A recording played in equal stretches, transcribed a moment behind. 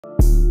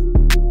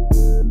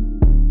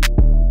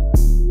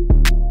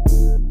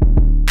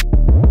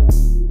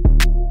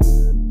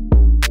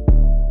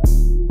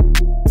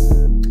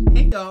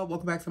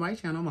welcome back to my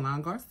channel,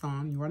 Milan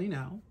Garcon. You already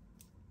know.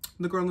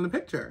 The girl in the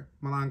picture,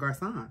 Milan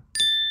Garcon.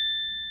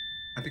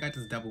 I think I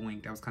just double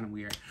winked. That was kind of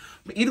weird.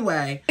 But either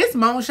way, it's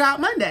Mone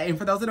Shot Monday. And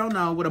for those that don't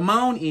know what a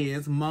moan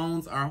is,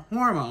 moans are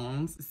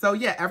hormones. So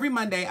yeah, every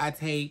Monday I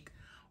take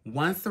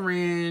one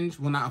syringe.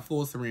 Well, not a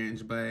full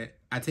syringe, but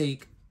I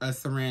take a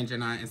syringe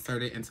and I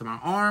insert it into my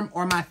arm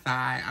or my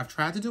thigh. I've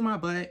tried to do my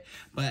butt,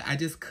 but I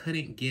just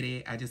couldn't get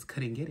it. I just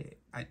couldn't get it.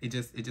 It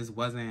just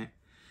wasn't.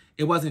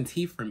 It wasn't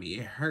teeth for me.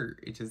 It hurt.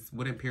 It just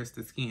wouldn't pierce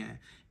the skin.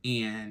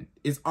 And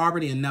it's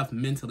already enough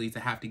mentally to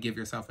have to give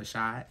yourself a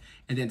shot.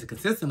 And then to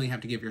consistently have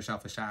to give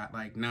yourself a shot.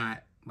 Like,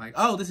 not like,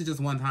 oh, this is just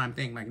one time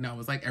thing. Like, no,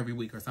 it's like every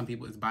week, or some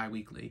people it's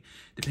bi-weekly,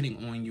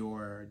 depending on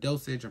your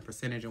dosage and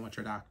percentage and what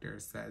your doctor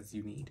says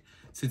you need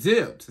to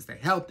do to stay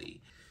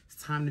healthy.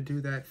 It's time to do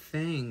that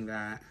thing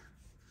that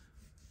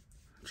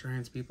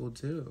trans people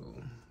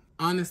do.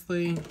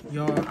 Honestly,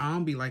 y'all, I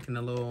don't be liking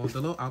the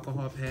little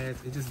alcohol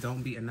pads. It just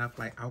don't be enough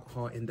like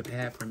alcohol in the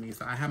pad for me.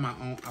 So I have my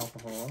own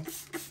alcohol.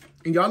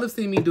 And y'all have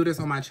seen me do this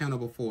on my channel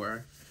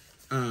before.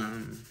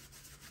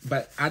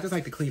 But I just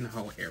like to clean the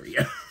whole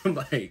area.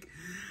 Like,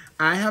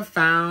 I have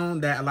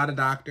found that a lot of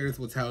doctors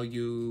will tell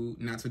you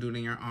not to do it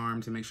in your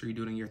arm, to make sure you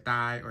do it in your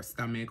thigh or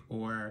stomach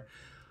or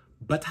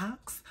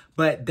buttocks.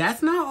 But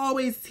that's not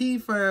always tea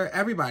for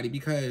everybody,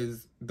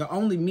 because the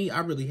only meat I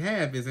really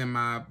have is in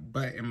my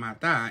butt and my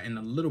thigh, and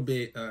a little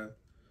bit,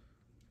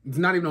 it's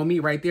not even no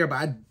meat right there, but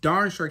I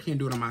darn sure can't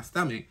do it on my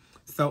stomach.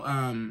 So,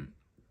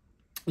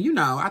 you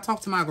know, I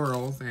talk to my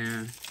girls,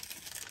 and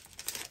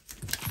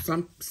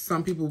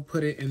some people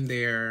put it in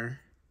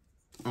their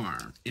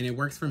arm, and it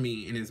works for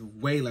me, and it's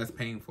way less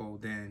painful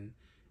than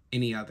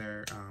any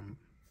other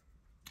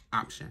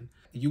option.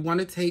 You want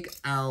to take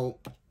out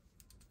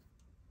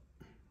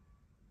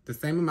the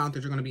same amount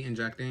that you're going to be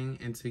injecting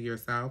into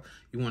yourself.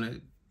 You want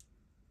to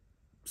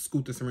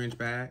scoot the syringe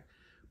back,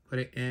 put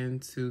it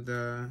in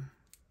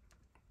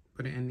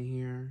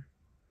here.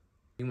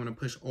 You want to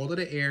push all of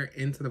the air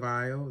into the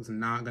vial. It's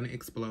not going to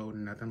explode,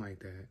 nothing like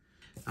that.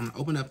 I'm going to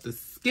open up the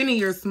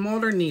skinnier,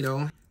 smaller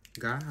needle.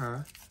 Got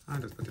her.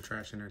 I'll just put the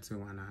trash in there too,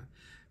 why not?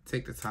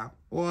 Take the top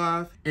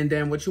off. And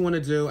then what you want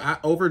to do, I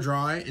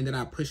overdraw it, and then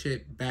I push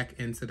it back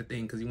into the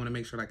thing, because you want to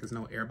make sure like there's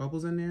no air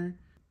bubbles in there.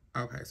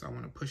 Okay, so I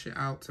want to push it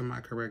out to my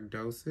correct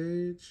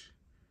dosage,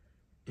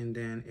 and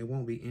then it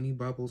won't be any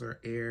bubbles or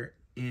air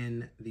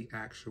in the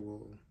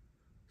actual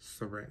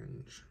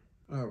syringe.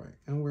 All right,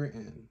 and we're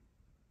in.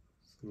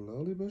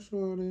 Slowly but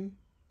surely.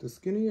 The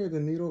skinnier the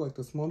needle, like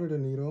the smaller the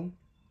needle,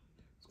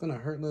 it's going to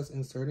hurt less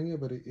inserting it,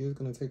 but it is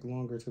going to take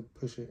longer to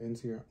push it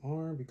into your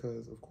arm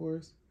because, of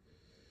course,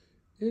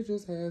 it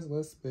just has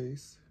less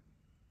space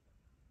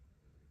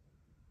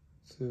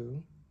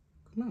to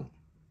come out.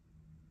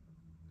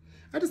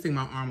 I just think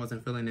my arm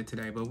wasn't feeling it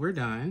today, but we're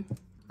done.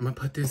 I'm gonna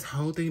put this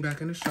whole thing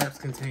back in the sharps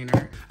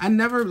container. I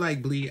never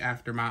like bleed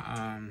after my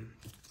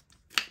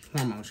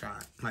hormone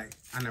shot. Like,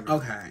 I never.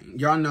 Okay,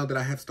 y'all know that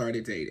I have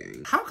started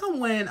dating. How come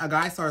when a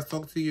guy starts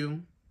talking to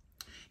you,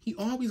 he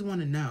always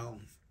want to know?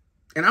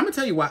 And I'm gonna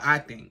tell you what I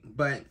think,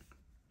 but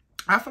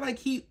I feel like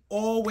he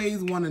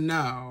always want to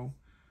know,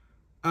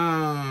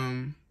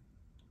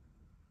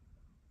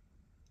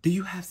 do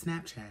you have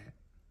Snapchat?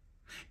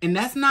 And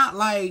that's not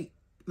like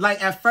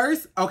at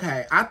first,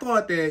 okay, I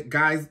thought that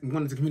guys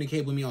wanted to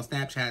communicate with me on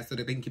Snapchat so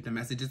that they can keep the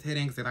messages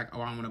hidden. Because they're like, oh,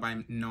 I don't want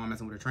to know I'm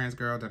messing with a trans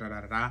girl,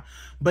 da-da-da-da-da.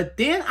 But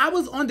then I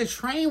was on the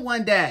train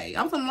one day.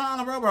 I was on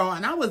the road,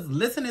 and I was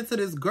listening to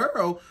this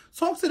girl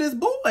talk to this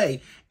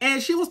boy.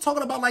 And she was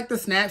talking about, like, the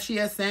snap she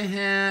had sent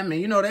him. And,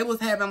 you know, they was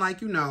having,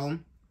 like, you know,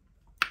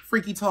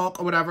 freaky talk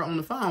or whatever on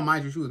the phone.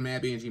 Mind you, she was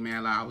mad bingy,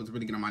 mad loud. I was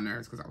really getting on my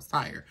nerves because I was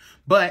tired.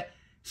 But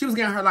she was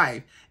getting her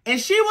life.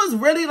 And she was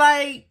really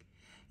like,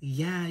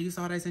 yeah, you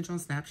saw what I sent you on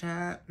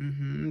Snapchat?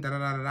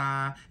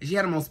 Da-da-da-da-da. And she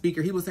had him on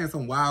speaker. He was saying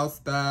some wild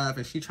stuff.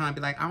 And she trying to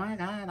be like, oh my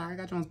God, I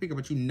got you on speaker.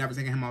 But you never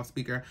taking him off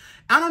speaker.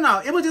 I don't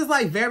know. It was just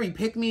like very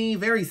pick-me,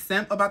 very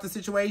simp about the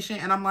situation.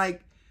 And I'm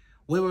like,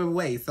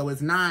 wait. So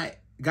it's not,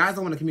 guys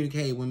don't want to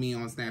communicate with me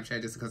on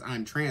Snapchat just because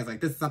I'm trans.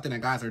 Like, this is something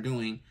that guys are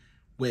doing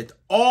with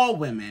all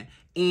women.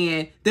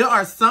 And there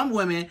are some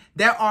women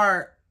that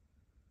are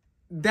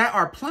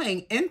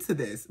playing into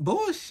this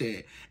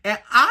bullshit. And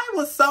I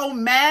was so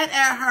mad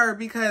at her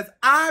because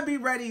I'd be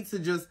ready to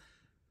just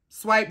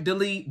swipe,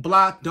 delete,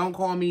 block, don't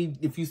call me.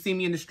 If you see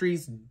me in the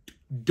streets,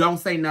 don't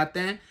say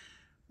nothing.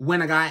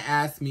 When a guy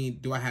asks me,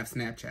 do I have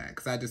Snapchat?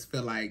 Because I just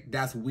feel like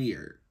that's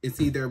weird.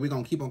 It's either we're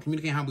going to keep on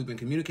communicating how we've been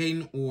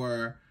communicating,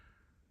 or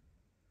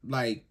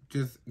like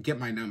just get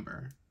my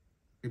number.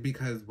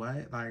 Because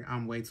what? Like,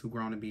 I'm way too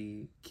grown to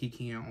be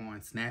kikiing on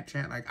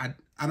Snapchat. Like,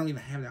 I don't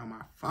even have that on my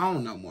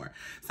phone no more.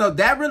 So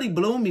that really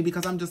blew me,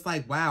 because I'm just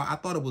like, wow, I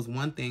thought it was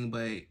one thing,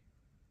 but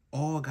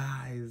all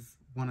guys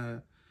want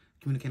to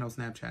communicate on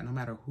Snapchat, no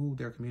matter who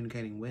they're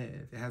communicating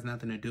with. It has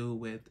nothing to do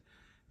with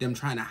them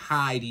trying to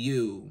hide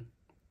you.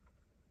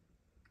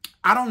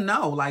 I don't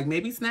know. Like,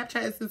 maybe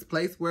Snapchat is this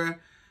place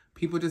where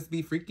people just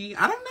be freaky.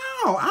 I don't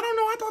know.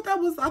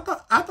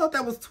 I thought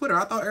that was Twitter.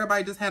 I thought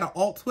everybody just had an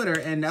alt Twitter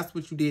and that's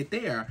what you did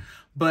there.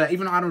 But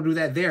even though I don't do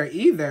that there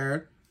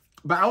either,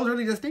 But I was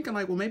really just thinking,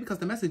 like, well, maybe because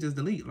the message is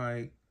delete.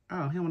 Like,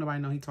 oh, he don't want nobody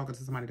to know he talking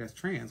to somebody that's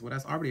trans. Well,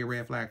 that's already a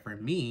red flag for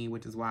me,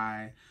 which is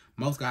why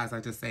most guys, I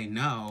just say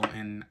no,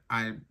 and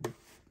I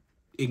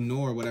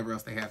ignore whatever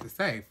else they have to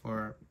say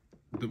for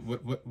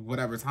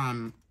whatever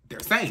time they're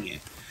saying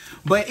it.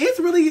 But it's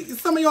really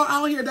some of y'all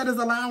out here that is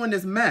allowing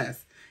this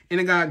mess. And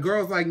it got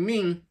girls like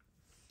me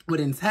with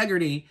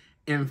integrity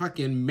and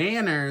fucking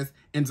manners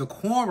and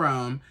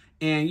decorum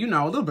and, you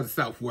know, a little bit of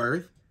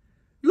self-worth.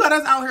 You got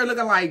us out here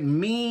looking like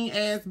mean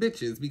ass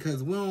bitches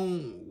because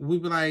we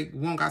be like,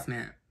 we don't got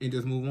snap and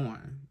just move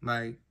on.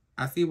 Like,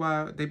 I see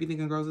why they be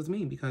thinking girls is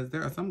mean, because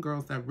there are some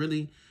girls that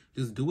really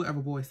just do whatever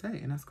boys say,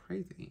 and that's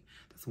crazy.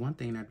 That's one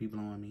thing that be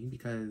blowing me,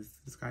 because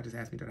this guy just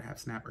asked me to have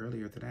snap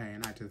earlier today,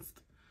 and I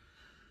just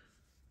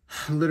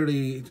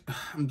literally,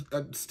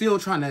 I'm still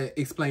trying to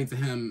explain to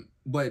him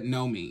what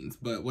no means,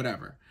 but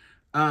whatever.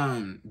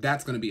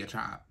 That's gonna be a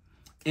chop.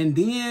 And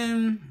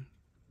then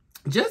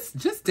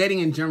just dating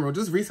in general.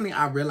 Just recently,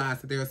 I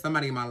realized that there was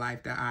somebody in my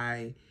life that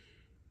I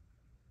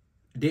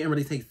didn't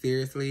really take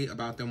seriously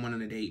about them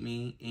wanting to date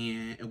me.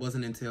 And it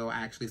wasn't until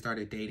I actually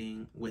started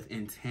dating with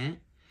intent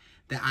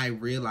that I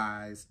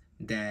realized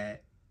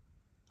that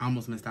I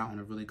almost missed out on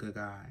a really good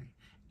guy.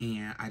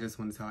 And I just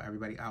want to tell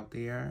everybody out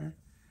there,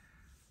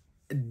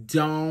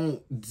 don't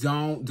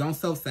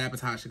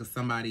self-sabotage because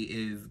somebody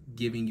is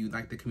giving you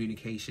like the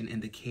communication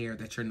and the care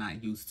that you're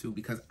not used to.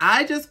 Because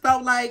I just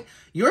felt like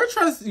your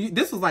trust,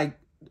 this was like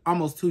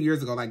almost 2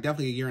 years ago, like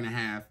definitely a year and a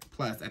half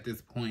plus at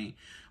this point,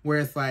 where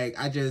it's like,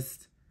 I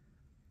guess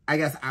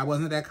I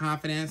wasn't that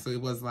confident. So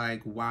it was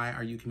like, why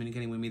are you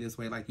communicating with me this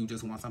way? Like, you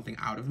just want something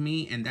out of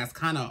me. And that's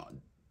kind of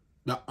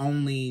the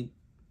only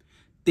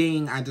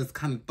thing I just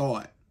kind of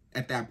thought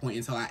at that point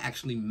until I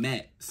actually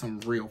met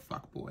some real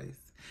fuckboys.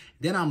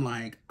 Then I'm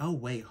like, oh,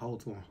 wait,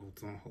 hold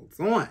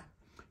on.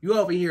 You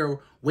over here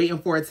waiting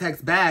for a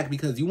text back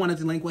because you wanted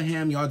to link with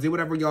him. Y'all did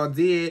whatever y'all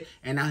did.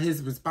 And now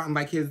his response,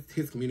 like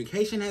his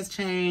communication has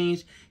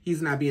changed.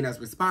 He's not being as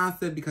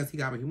responsive because he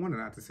got what he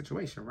wanted out of the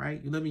situation,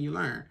 right? You live and you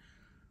learn.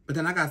 But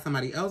then I got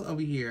somebody else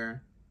over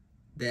here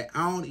that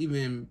I don't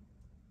even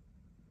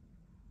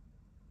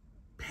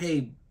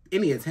pay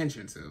any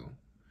attention to.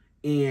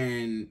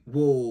 And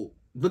will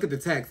look at the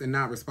text and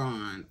not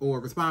respond,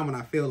 or respond when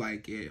I feel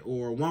like it,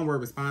 or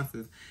one-word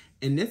responses.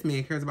 And this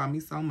man cares about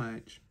me so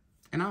much.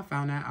 And I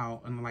found that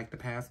out in like the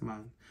past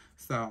month.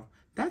 So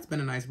that's been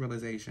a nice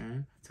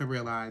realization, to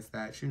realize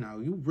that, you know,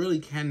 you really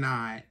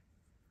cannot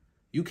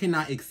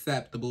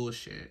accept the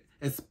bullshit,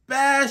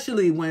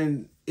 especially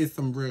when it's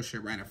some real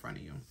shit right in front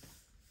of you.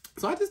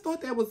 So I just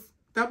thought that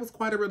was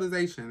quite a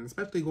realization,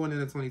 especially going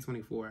into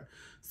 2024.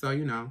 So,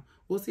 you know,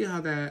 we'll see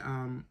how that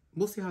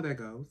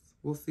goes.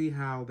 We'll see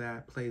how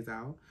that plays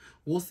out.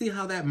 We'll see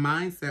how that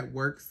mindset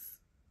works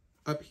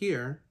up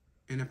here,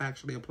 and if I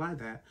actually apply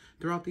that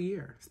throughout the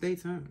year. Stay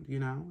tuned, you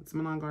know. It's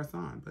Milan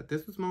Garcon. But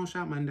this was Mone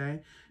Shot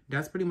Monday.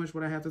 That's pretty much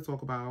what I have to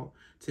talk about.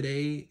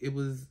 Today, it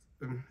was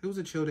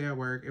a chill day at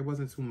work. It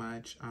wasn't too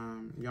much.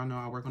 Y'all know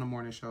I work on a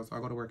morning show, so I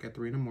go to work at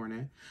 3 in the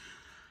morning.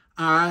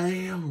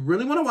 I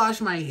really want to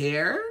wash my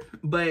hair,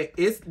 but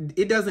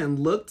it doesn't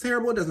look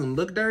terrible. It doesn't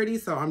look dirty.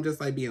 So I'm just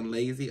like being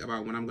lazy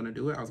about when I'm going to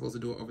do it. I was supposed to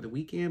do it over the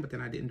weekend, but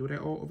then I didn't do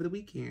it all over the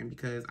weekend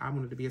because I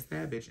wanted to be a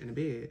sad bitch in the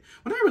bed.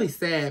 Well, not really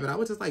sad, but I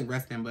was just like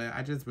resting, but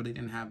I just really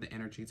didn't have the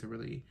energy to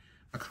really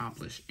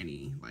accomplish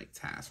any like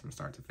tasks from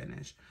start to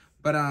finish.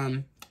 But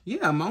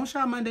yeah, Mone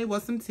Shot Monday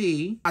was some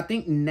tea. I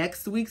think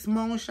next week's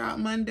Mone Shot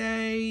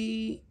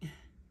Monday,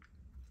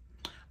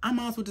 I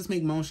might as well just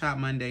make Mone Shot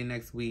Monday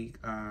next week.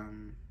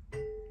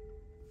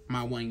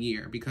 My 1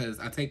 year,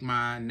 because I take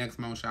my next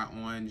Mone Shot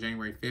on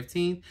January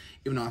 15th,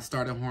 even though I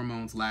started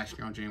hormones last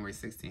year on January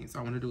 16th. So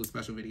I want to do a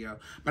special video,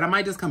 but I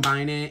might just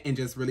combine it and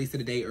just release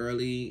it a day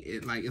early.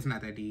 It's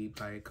not that deep.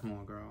 Like, come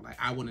on, girl. Like,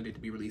 I wanted it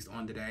to be released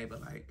on the day, but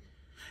like,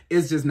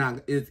 it's just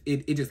not,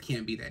 it just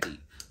can't be that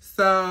deep.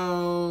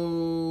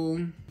 So,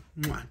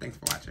 thanks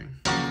for watching.